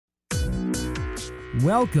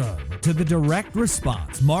Welcome to the Direct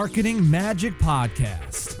Response Marketing Magic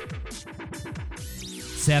Podcast.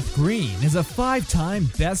 Seth Green is a 5-time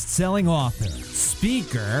best-selling author,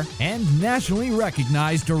 speaker, and nationally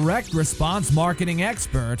recognized direct response marketing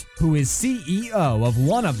expert who is CEO of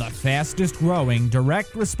one of the fastest-growing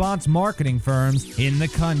direct response marketing firms in the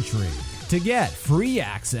country. To get free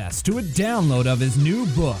access to a download of his new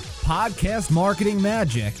book, Podcast Marketing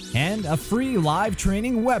Magic, and a free live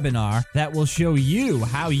training webinar that will show you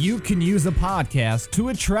how you can use a podcast to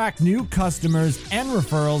attract new customers and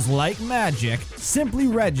referrals like magic, simply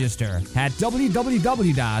register at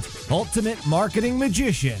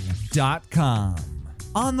www.ultimatemarketingmagician.com.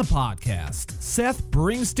 On the podcast, Seth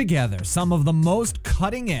brings together some of the most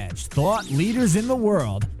cutting-edge thought leaders in the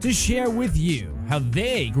world to share with you how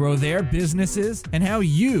they grow their businesses and how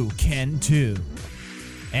you can too.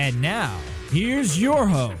 And now, here's your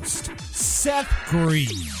host, Seth Green.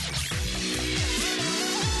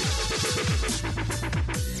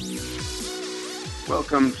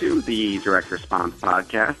 Welcome to the Direct Response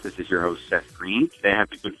Podcast. This is your host, Seth Green. Today I have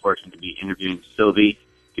the good fortune to be interviewing Sylvie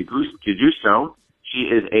DeGusto. She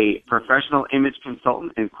is a professional image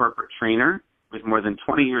consultant and corporate trainer with more than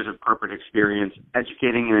 20 years of corporate experience,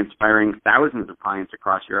 educating and inspiring thousands of clients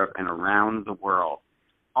across Europe and around the world.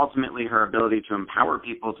 Ultimately, her ability to empower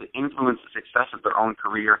people to influence the success of their own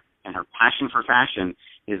career and her passion for fashion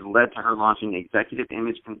has led to her launching Executive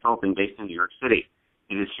Image Consulting based in New York City.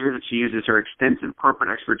 It is here that she uses her extensive corporate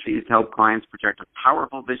expertise to help clients project a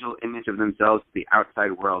powerful visual image of themselves to the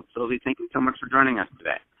outside world. Sylvie, thank you so much for joining us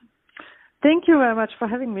today. Thank you very much for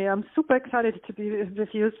having me. I'm super excited to be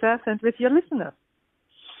with you, Seth, and with your listeners.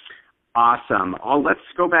 Awesome. Well, let's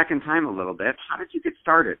go back in time a little bit. How did you get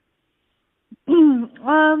started?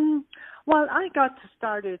 Well, I got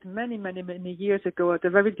started many years ago at a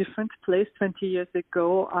very different place. 20 years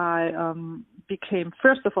ago, I became,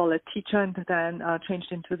 first of all, a teacher and then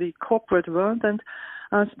changed into the corporate world and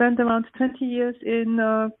spent around 20 years in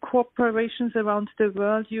corporations around the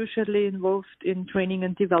world, usually involved in training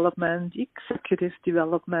and development, executive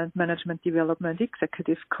development, management development,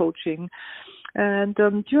 executive coaching. And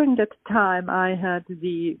during that time, I had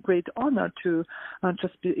the great honor to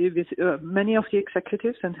just be with many of the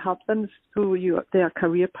executives and help them through their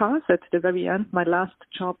career path. At the very end, my last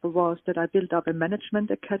job was that I built up a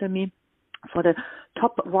management academy for the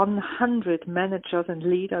top 100 managers and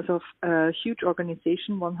leaders of a huge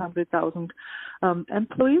organization, 100,000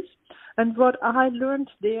 employees. And what I learned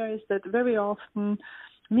there is that very often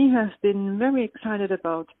me has been very excited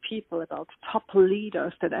about people, about top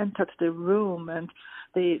leaders that entered the room and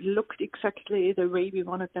they looked exactly the way we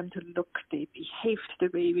wanted them to look. They behaved the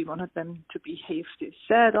way we wanted them to behave. They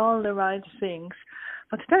said all the right things.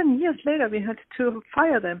 But then years later, we had to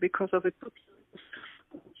fire them because of it.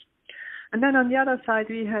 And then on the other side,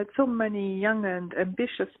 we had so many young and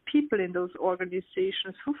ambitious people in those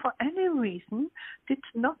organizations who, for any reason, did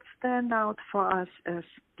not stand out for us as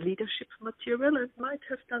leadership material and might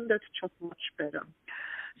have done that job much better.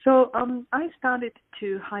 So I started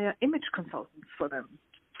to hire image consultants for them.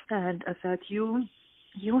 And I said, you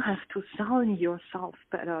have to sell yourself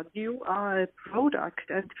better. You are a product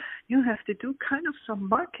and you have to do kind of some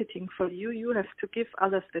marketing for you. You have to give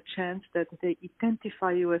others the chance that they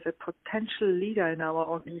identify you as a potential leader in our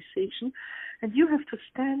organization. And you have to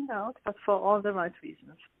stand out, but for all the right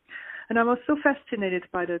reasons. And I was so fascinated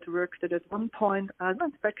by that work that at one point I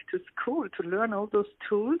went back to school to learn all those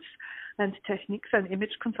tools and techniques and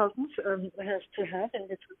image consultants has to have in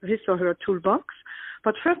his or her toolbox.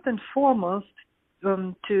 But first and foremost,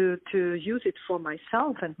 to use it for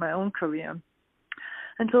myself and my own career.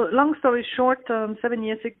 And so long story short, 7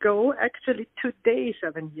 years ago, actually today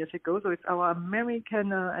 7 years ago, so it's our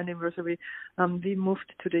American anniversary, we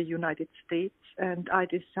moved to the United States and I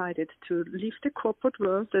decided to leave the corporate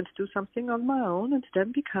world and do something on my own and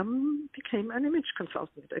then became an image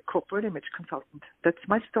consultant, a corporate image consultant. That's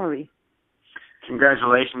my story.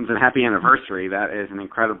 Congratulations and happy anniversary. That is an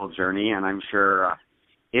incredible journey, and I'm sure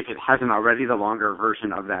if it hasn't already, the longer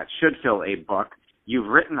version of that should fill a book. You've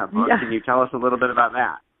written a book. Yeah. Can you tell us a little bit about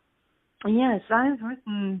that? Yes, I've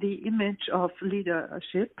written The Image of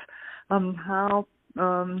Leadership, how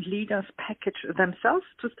leaders package themselves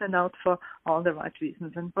to stand out for all the right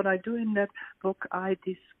reasons. And what I do in that book, I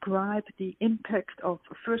describe the impact of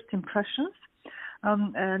first impressions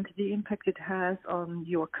and the impact it has on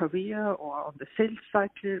your career or on the sales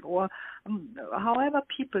cycle or however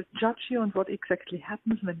people judge you and what exactly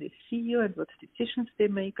happens when they see you and what decisions they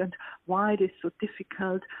make and why it is so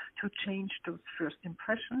difficult to change those first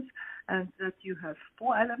impressions, and that you have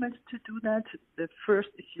 4 elements to do that. The first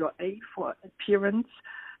is your A for appearance.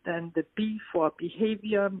 then the B for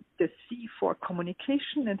behavior, the C for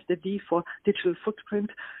communication, and the D for digital footprint.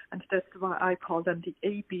 And that's why I call them the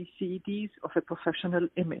ABCDs of a professional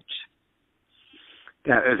image.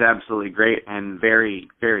 That is absolutely great and very,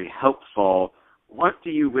 very helpful. What do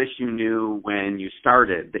you wish you knew when you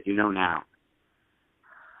started that you know now?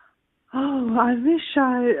 Oh, I wish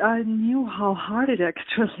I knew how hard it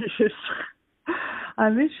actually is. I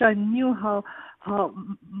wish I knew how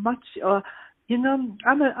much.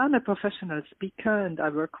 I'm a professional speaker and I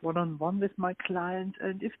work one-on-one with my clients.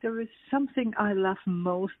 And if there is something I love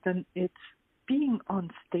most, then it's being on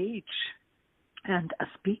stage and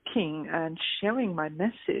speaking and sharing my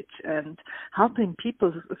message and helping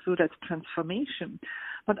people through that transformation.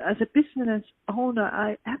 But as a business owner,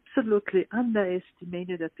 I absolutely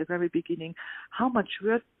underestimated at the very beginning how much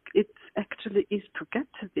work it actually is to get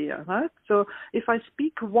there, right? So if I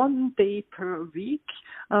speak 1 day per week,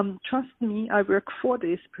 trust me, I work 4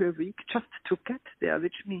 days per week just to get there,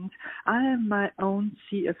 which means I am my own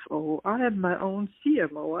CFO, I am my own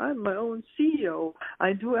CMO, I am my own CEO.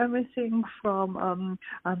 I do everything from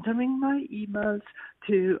answering my emails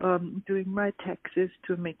to doing my taxes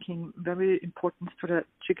to making very important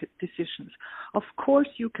strategic decisions. Of course,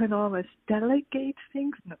 you can always delegate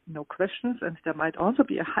things, no questions, and there might also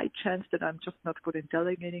be a high chance that I'm just not good in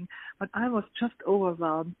delegating, but I was just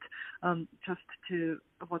overwhelmed just to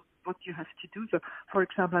what you have to do. So, for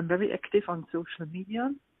example, I'm very active on social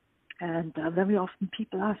media, and very often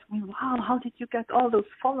people ask me, wow, how did you get all those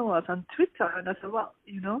followers on Twitter? And I said, well,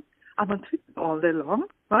 I'm on Twitter all day long,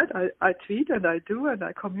 right? I tweet and I do and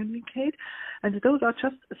I communicate. And those are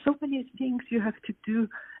just so many things you have to do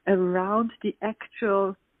around the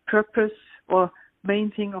actual purpose or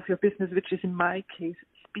main thing of your business, which is in my case,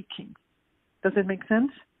 speaking. Does it make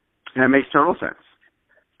sense? That makes total sense.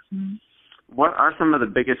 Mm-hmm. What are some of the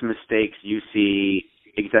biggest mistakes you see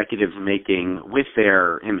executives making with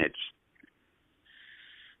their image?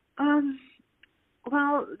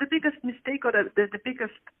 Well, the biggest mistake or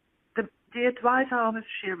the advice I always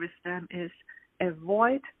share with them is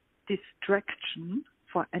avoid distraction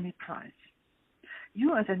for any price.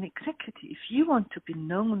 You as an executive, you want to be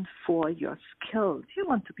known for your skills, you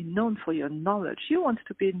want to be known for your knowledge, you want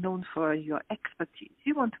to be known for your expertise,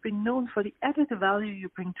 you want to be known for the added value you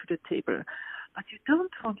bring to the table, but you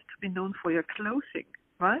don't want to be known for your clothing,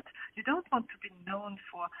 right? You don't want to be known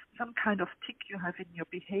for some kind of tick you have in your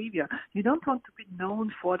behavior. You don't want to be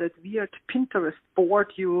known for that weird Pinterest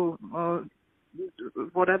board you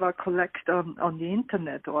collect on the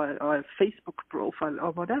internet or a Facebook profile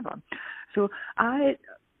or whatever. So I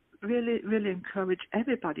really, really encourage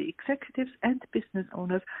everybody, executives and business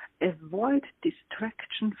owners, avoid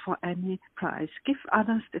distraction for any price. Give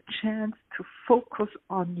others the chance to focus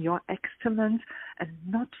on your excellence and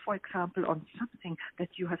not, for example, on something that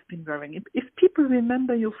you have been wearing. If people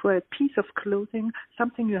remember you for a piece of clothing,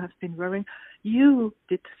 something you have been wearing, you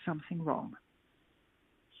did something wrong.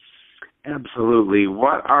 Absolutely.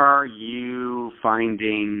 What are you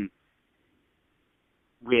finding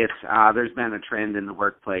with, there's been a trend in the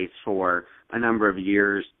workplace for a number of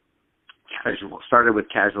years, started with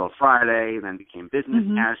Casual Friday, then became Business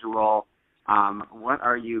Casual. What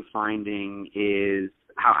are you finding is,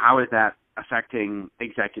 how is that affecting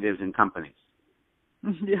executives and companies?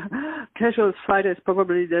 Yeah, Casual Friday is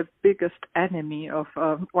probably the biggest enemy of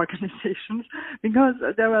organizations because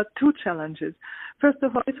there are two challenges. First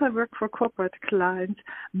of all, if I work for corporate clients,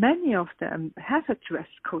 many of them have a dress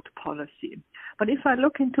code policy. But if I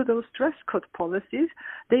look into those dress code policies,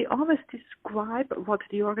 they always describe what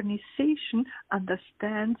the organization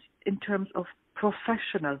understands in terms of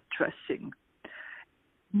professional dressing.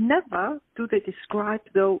 Never do they describe,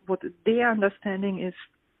 though, what their understanding is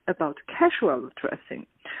about casual dressing.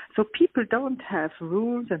 So people don't have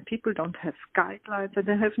rules and people don't have guidelines and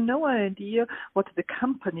they have no idea what the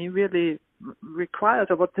company really requires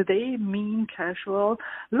or what they mean casual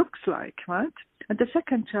looks like, right? And the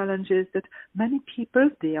second challenge is that many people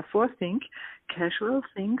therefore think casual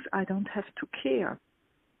things I don't have to care.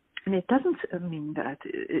 And it doesn't mean that.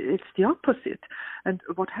 It's the opposite. And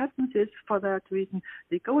what happens is, for that reason,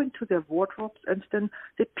 they go into their wardrobes and then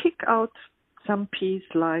they pick out some piece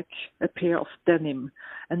like a pair of denim,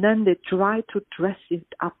 and then they try to dress it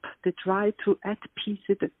up. They try to add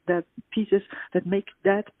pieces that make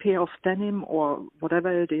that pair of denim or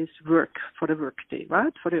whatever it is work for the workday,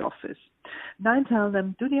 right, for the office. And I tell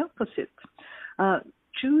them, do the opposite.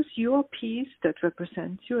 Choose your piece that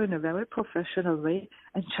represents you in a very professional way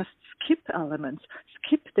and just skip elements.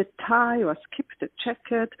 Skip the tie or skip the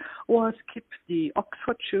jacket or skip the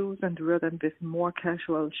Oxford shoes and wear them with more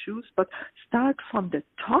casual shoes. But start from the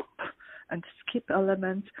top and skip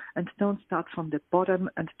elements and don't start from the bottom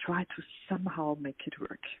and try to somehow make it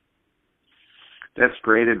work. That's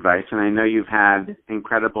great advice, and I know you've had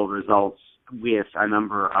incredible results with a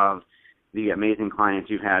number of the amazing clients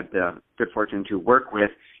you've had the good fortune to work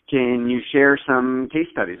with. Can you share some case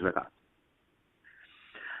studies with us?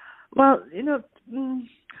 Well,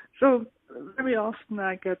 so very often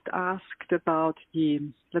I get asked about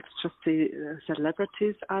let's just say,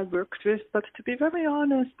 celebrities I worked with. But to be very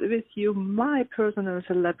honest with you, my personal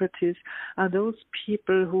celebrities are those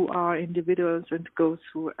people who are individuals and go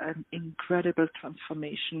through an incredible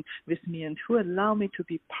transformation with me and who allow me to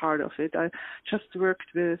be part of it. I just worked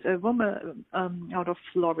with a woman out of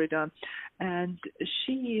Florida, and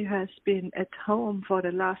she has been at home for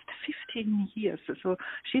the last 15 years. So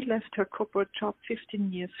she left her corporate job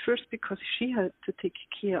 15 years, first because she had to take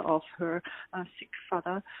care of her sick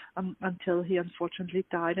father until he unfortunately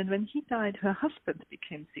died. And when he died, her husband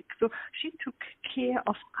became sick. So she took care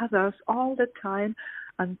of others all the time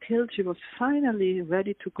until she was finally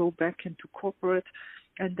ready to go back into corporate,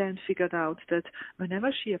 and then figured out that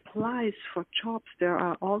whenever she applies for jobs, there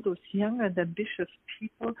are all those young and ambitious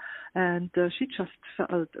people, and she just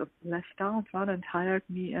felt left out and hired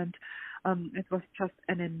me, and it was just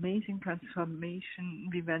an amazing transformation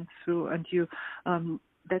we went through. And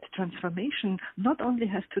that transformation not only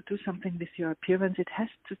has to do something with your appearance, it has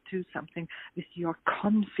to do something with your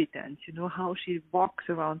confidence, how she walks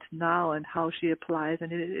around now and how she applies.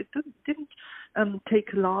 And it didn't take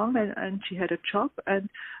long, and she had a job, and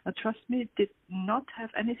trust me, it did not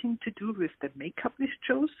have anything to do with the makeup we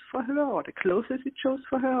chose for her or the clothes we chose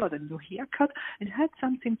for her or the new haircut. It had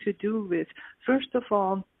something to do with, first of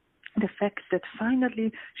all, the fact that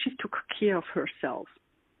finally she took care of herself.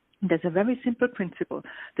 There's a very simple principle.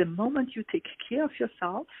 The moment you take care of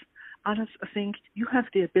yourself, others think you have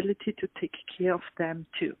the ability to take care of them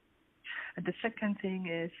too. And the second thing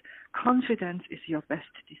is, confidence is your best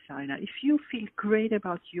designer. If you feel great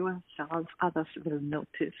about yourself, others will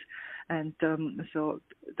notice. And so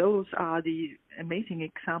those are the amazing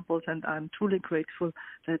examples, and I'm truly grateful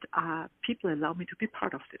that people allow me to be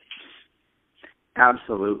part of this.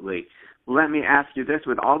 Absolutely. Let me ask you this.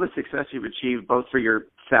 With all the success you've achieved, both for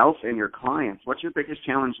yourself and your clients, what's your biggest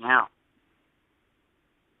challenge now?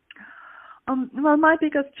 Well, my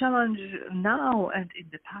biggest challenge now and in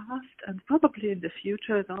the past and probably in the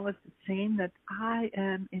future is always the same, that I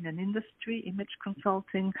am in an industry, image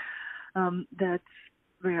consulting, that's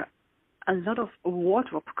where a lot of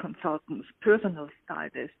wardrobe consultants, personal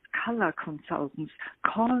stylists, color consultants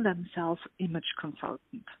call themselves image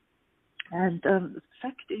consultants. And the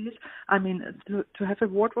fact is, to have a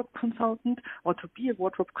wardrobe consultant or to be a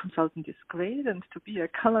wardrobe consultant is great, and to be a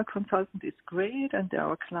color consultant is great, and there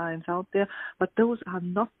are clients out there, but those are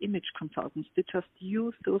not image consultants. They just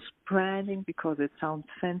use those branding because it sounds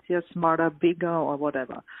fancier, smarter, bigger, or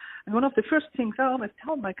whatever. And one of the first things I always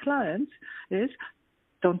tell my clients is,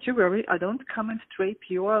 don't you worry, I don't come and drape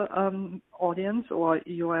your audience or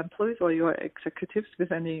your employees or your executives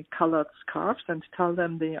with any colored scarves and tell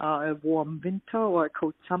them they are a warm winter or a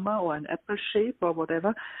cold summer or an apple shape or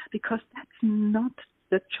whatever, because that's not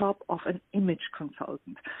the job of an image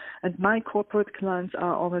consultant. And my corporate clients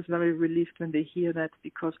are always very relieved when they hear that,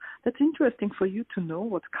 because that's interesting for you to know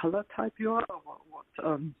what color type you are or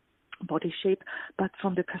what body shape, but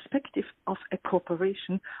from the perspective of a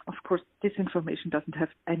corporation, of course, this information doesn't have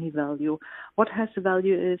any value. What has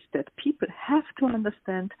value is that people have to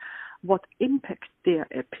understand what impact their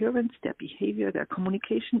appearance, their behavior, their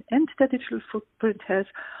communication, and their digital footprint has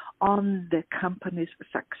on the company's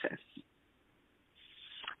success.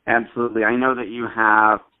 Absolutely. I know that you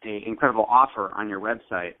have an incredible offer on your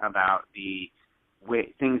website about the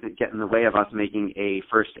things that get in the way of us making a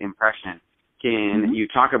first impression. Can you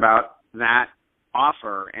talk about that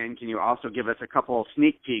offer, and can you also give us a couple of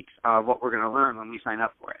sneak peeks of what we're going to learn when we sign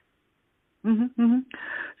up for it?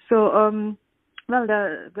 So, well,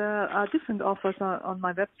 there are different offers on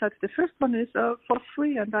my website. The first one is for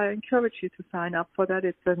free, and I encourage you to sign up for that.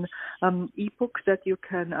 It's an ebook that you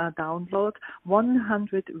can download,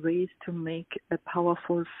 100 Ways to Make a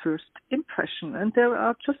Powerful First Impression. And there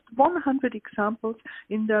are just 100 examples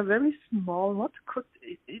in there, very small, what could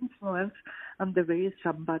influence the way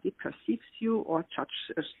somebody perceives you or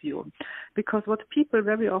judges you. Because what people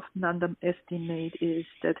very often underestimate is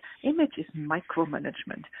that image is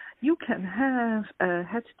micromanagement. You can have a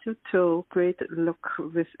head-to-toe great look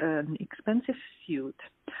with an expensive suit,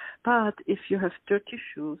 but if you have dirty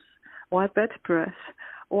shoes or a bad breath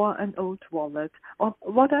or an old wallet or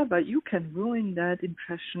whatever. You can ruin that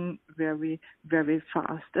impression very, very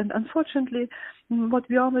fast. And unfortunately, what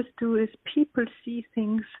we always do is people see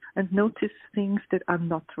things and notice things that are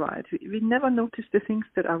not right. We never notice the things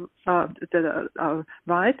that are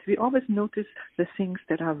right. We always notice the things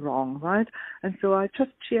that are wrong, right? And so I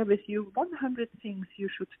just share with you 100 things you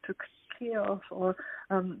should take care of or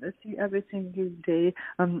see every single day.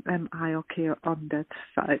 Am I okay on that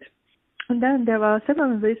side? And then there are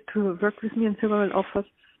several ways to work with me and several offers.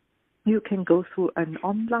 You can go through an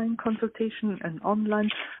online consultation, an online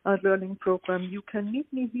learning program. You can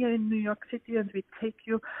meet me here in New York City and we take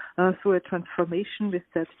you through a transformation with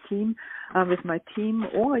that team, with my team.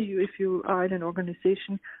 Or if you are in an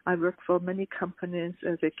organization, I work for many companies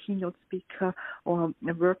as a keynote speaker or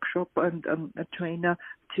a workshop and a trainer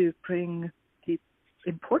to bring the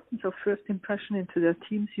importance of first impression into their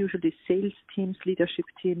teams, usually sales teams, leadership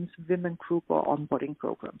teams, women group or onboarding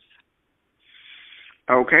programs.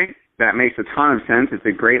 Okay, that makes a ton of sense. It's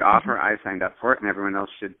a great offer. I signed up for it, and everyone else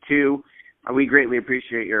should too. We greatly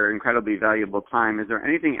appreciate your incredibly valuable time. Is there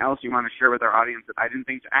anything else you want to share with our audience that I didn't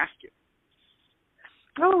think to ask you?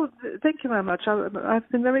 Oh, thank you very much. I've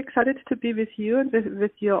been very excited to be with you and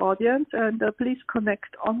with your audience. And please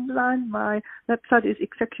connect online. My website is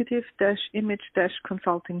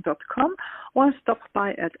executive-image-consulting.com, or stop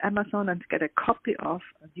by at Amazon and get a copy of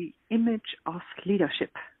The Image of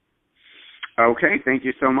Leadership. Okay, thank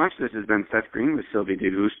you so much. This has been Seth Green with Sylvie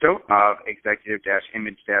DeGusto of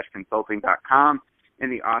executive-image-consulting.com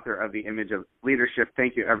and the author of The Image of Leadership.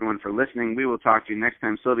 Thank you, everyone, for listening. We will talk to you next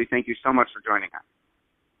time. Sylvie, thank you so much for joining us.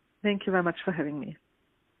 Thank you very much for having me.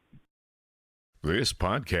 This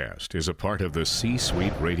podcast is a part of the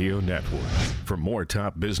C-Suite Radio Network. For more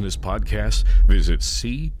top business podcasts, visit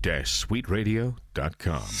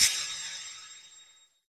c-suiteradio.com.